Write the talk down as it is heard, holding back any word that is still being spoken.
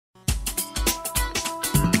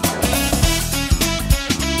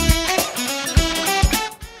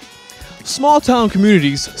Small town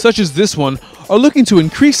communities, such as this one, are looking to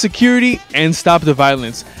increase security and stop the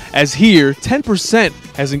violence, as here 10%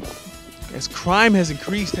 as crime has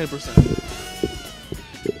increased 10%.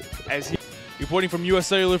 Reporting from U.S.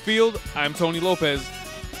 Cellular Field, I'm Tony Lopez.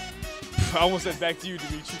 I almost said back to you,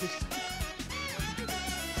 Demetrius.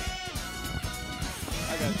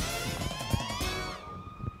 I got you.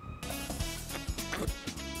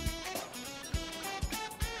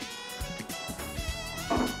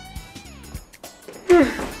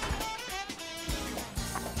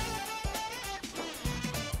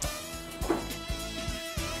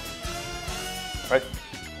 Right.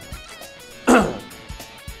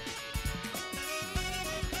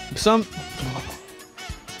 Some.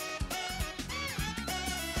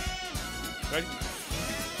 Ready?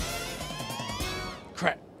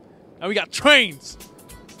 Crap. Now we got trains.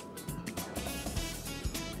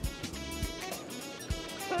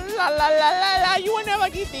 La la la la la. You will never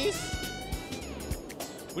get this.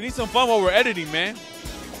 We need some fun while we're editing, man.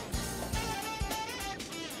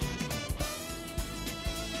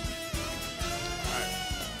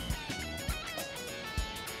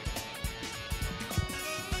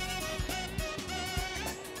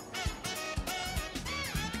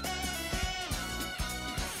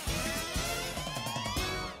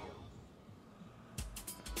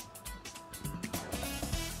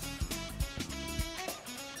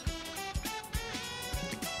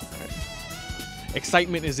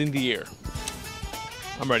 Excitement is in the air.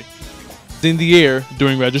 I'm ready. It's in the air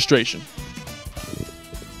during registration.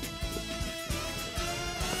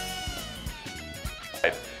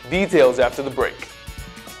 Details after the break.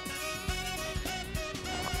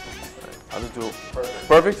 I'll just do it. Perfect.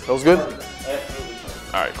 Perfect? That was good? Absolutely.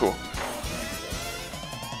 All right, cool.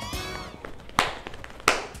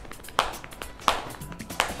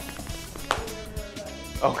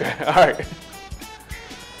 Okay, all right.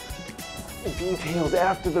 Details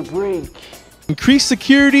after the break. Increase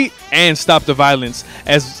security and stop the violence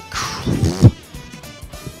as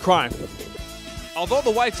crime. Although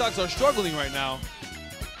the White Sox are struggling right now,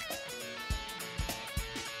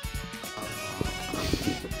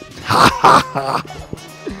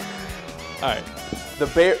 all right, the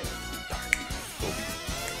Bear.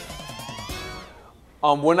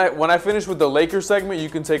 When I finish with the Lakers segment, you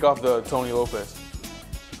can take off the Tony Lopez.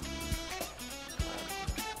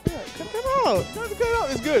 Cut it out.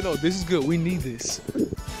 It's good. No, this is good. We need this.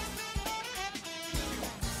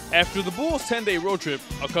 After the Bulls' 10-day road trip,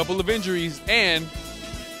 a couple of injuries, and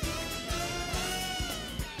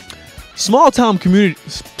small town community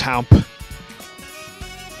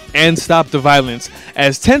and stop the violence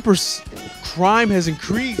as 10% crime has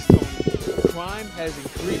increased. Crime has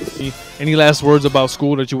increased. Any last words about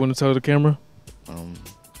school that you want to tell the camera?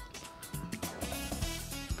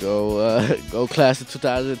 Go class of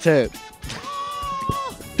 2010.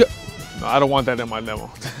 No, I don't want that in my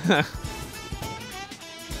memo.